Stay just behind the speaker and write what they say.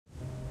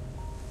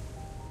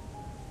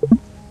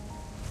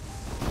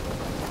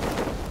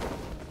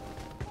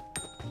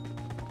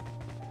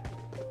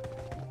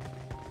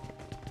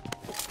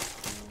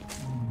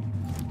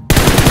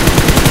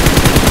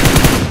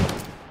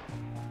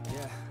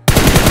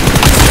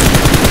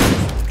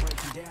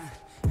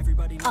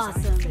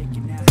Awesome.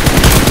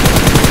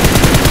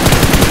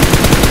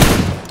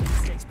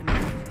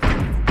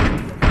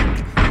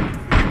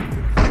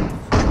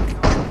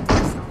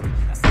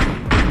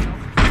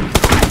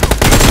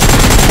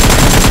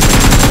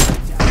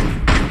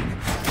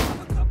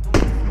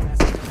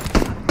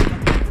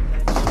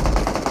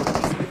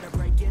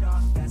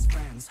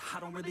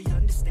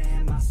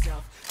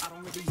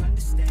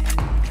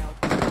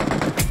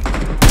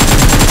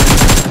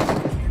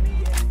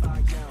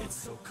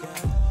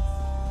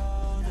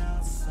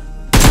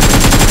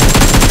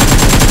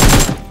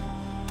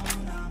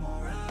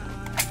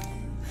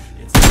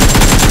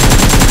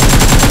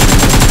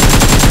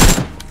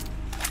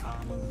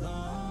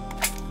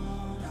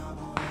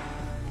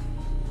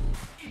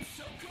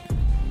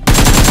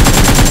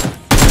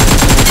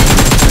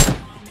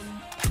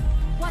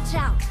 Watch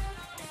out!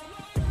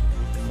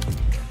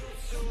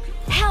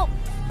 Help!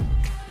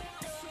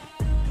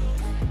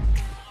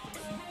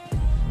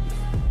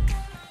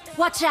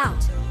 Watch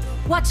out!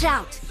 Watch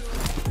out!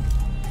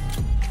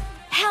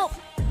 Help!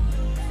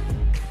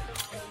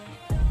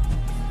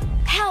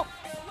 Help!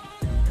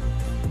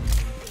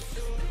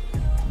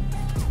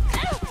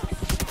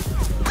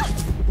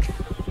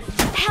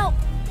 Help!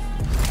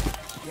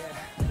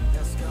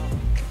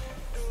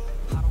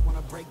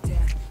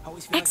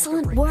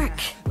 Excellent work.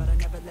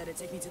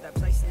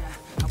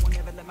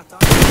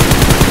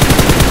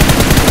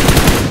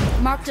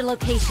 Marked a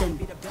location.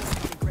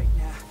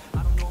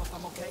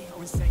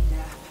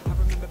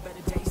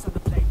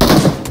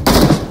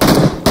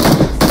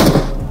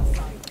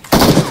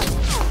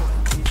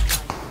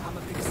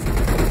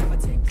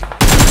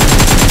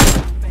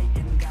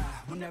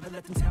 Never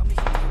let them tell me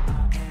who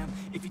I am.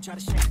 If you try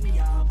to shake me,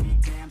 I'll be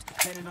damned.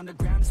 Standing on the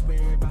ground is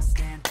where I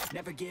stand.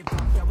 Never give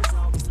up, that was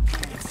always the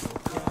plan.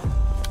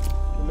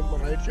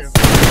 Right side.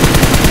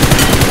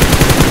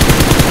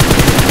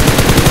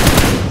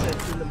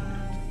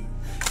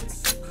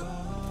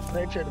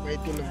 Right side, भाई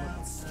 3 number.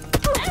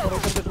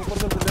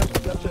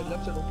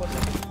 Left side, ऊपर से.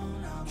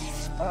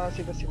 हाँ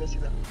सीधा.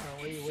 हाँ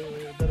वही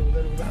उधर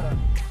हाँ.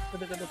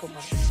 कदे को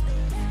मार.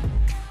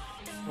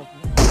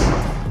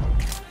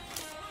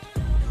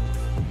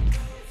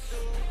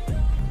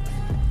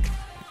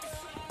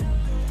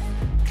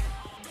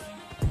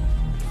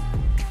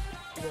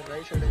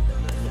 Right side है.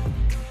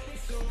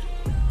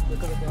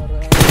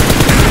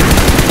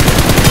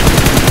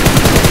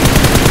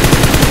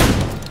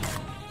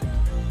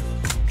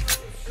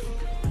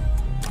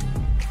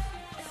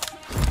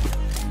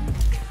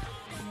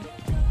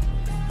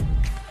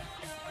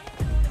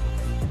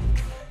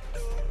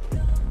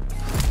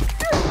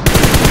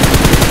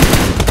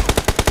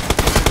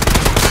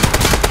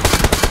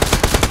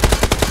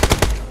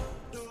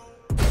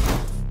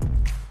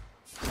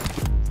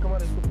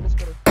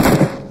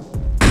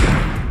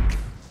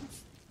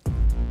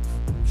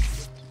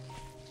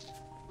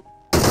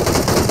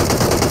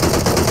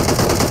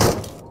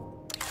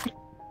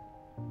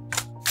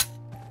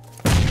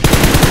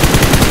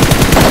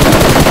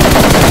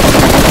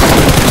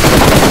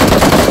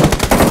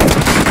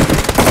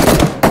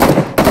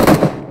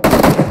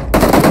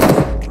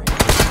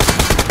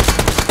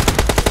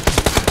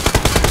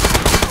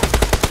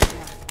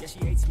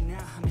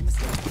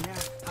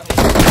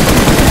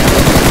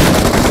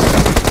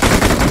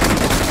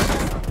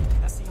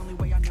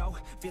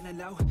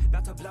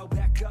 About to blow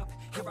back up.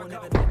 Here I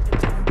never let the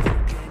door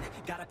begin.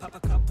 Gotta pop a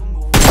couple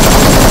more.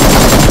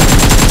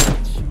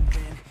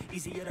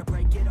 Easier to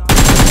break it off.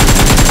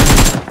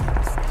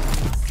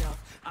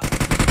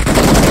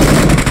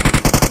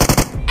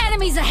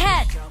 Enemies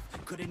ahead!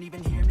 Couldn't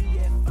even hear me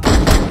if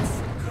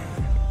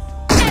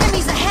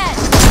Enemies ahead!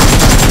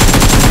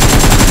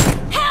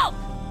 Help!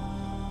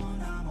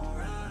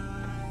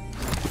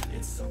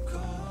 it's so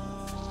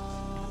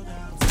cold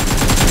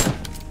outside.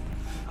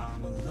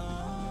 I'm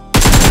alone.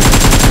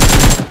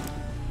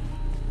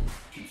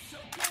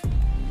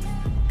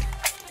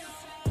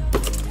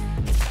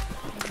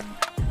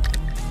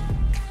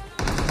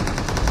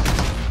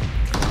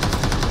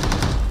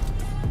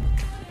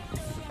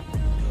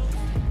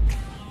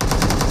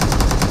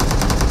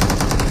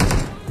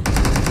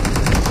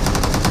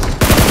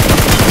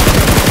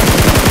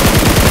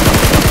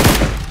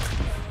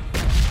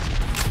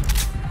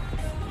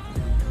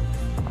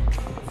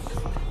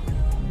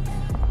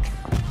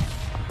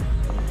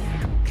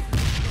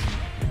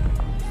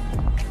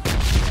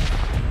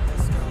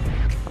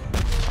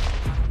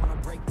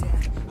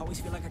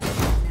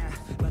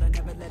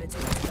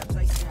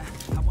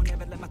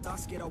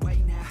 Get away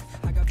now.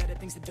 I got better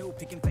things to do,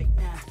 picking fate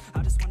now.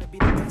 I just wanna be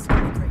the best, be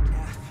great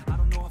now. I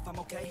don't know if I'm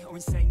okay or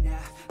insane now.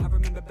 I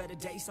remember better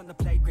days on the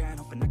playground,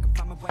 hoping I can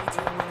find my way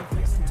to another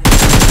place now.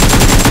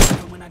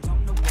 Even when I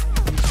don't know where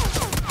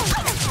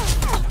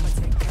I'ma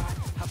take God,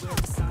 I will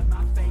decide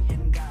my fate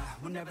and I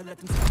will never let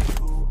them tell me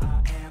who I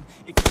am.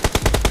 It can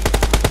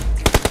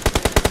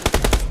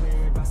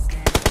where I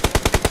stand.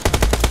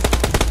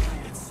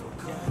 It's so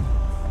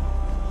cold.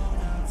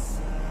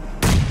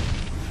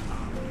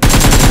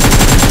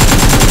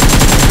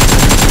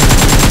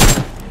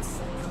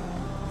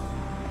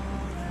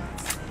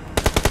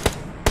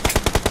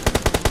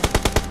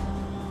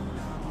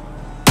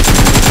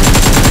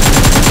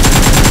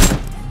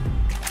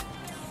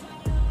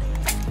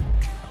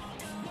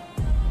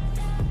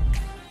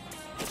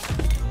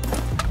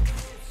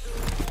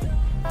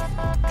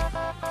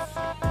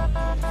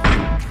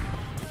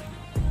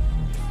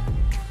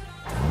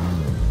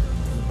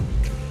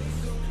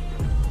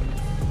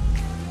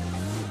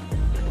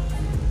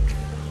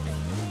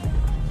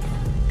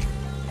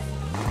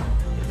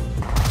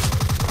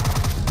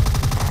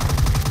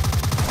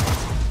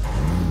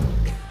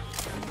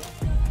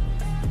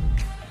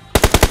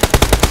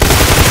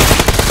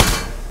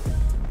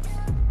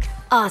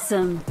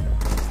 Awesome.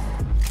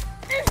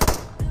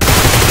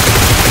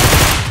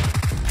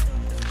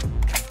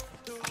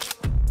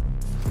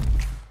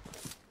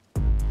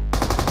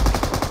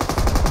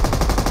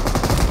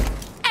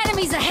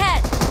 Enemies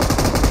ahead!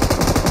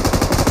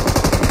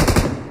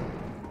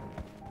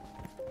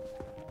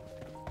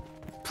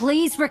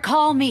 Please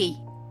recall me.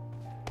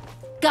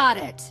 Got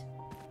it.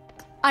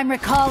 I'm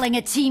recalling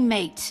a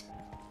teammate.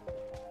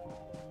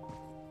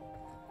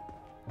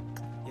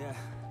 Yeah.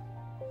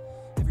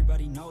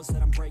 Everybody knows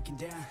that I'm breaking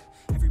down.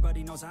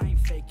 Everybody knows I ain't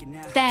faking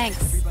now. Thanks.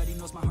 Everybody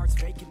knows my heart's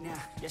vacant now.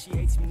 Yeah, she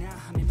hates me now.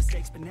 I made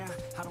mistakes, but now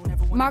I don't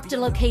ever want. Marked a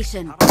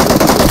location.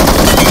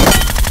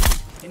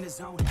 In the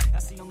zone,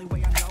 that's the only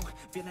way I know.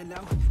 Feeling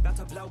low, about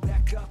to blow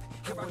back up.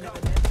 Here I never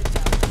let the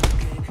doubt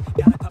in.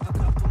 Gotta pop a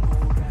couple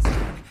more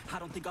aspirin. I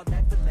don't think I'll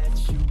ever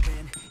let you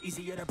in.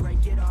 Easier to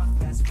break it off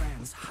best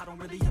friends. I don't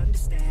really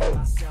understand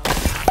myself.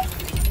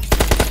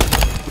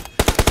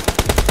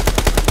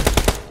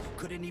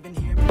 Couldn't even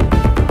hear me.